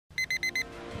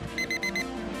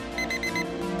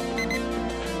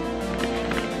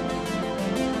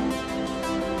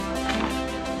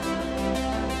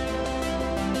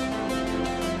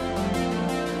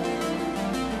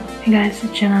Hey guys,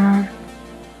 it's Jenna.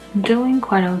 I'm doing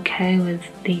quite okay with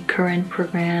the current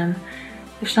program.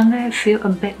 If someday I feel a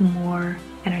bit more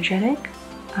energetic,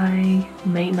 I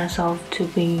made myself to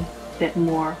be a bit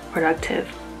more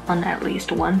productive on at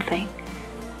least one thing.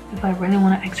 If I really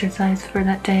want to exercise for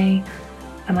that day,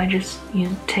 I might just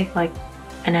take like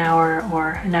an hour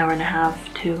or an hour and a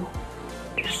half to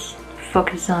just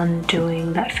focus on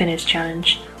doing that fitness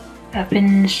challenge. I've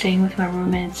been staying with my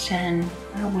roommates and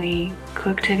we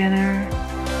cook together.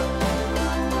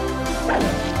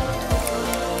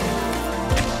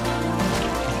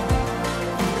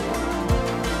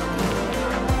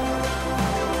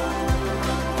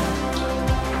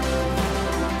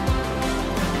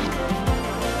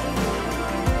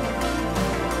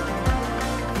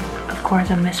 Of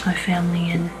course, I miss my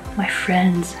family and my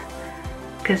friends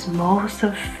because most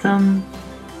of them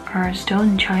are still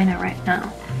in China right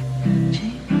now.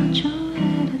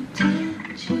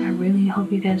 I really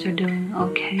hope you guys are doing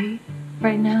okay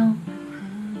right now.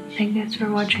 Thank you guys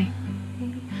for watching.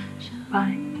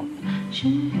 Bye.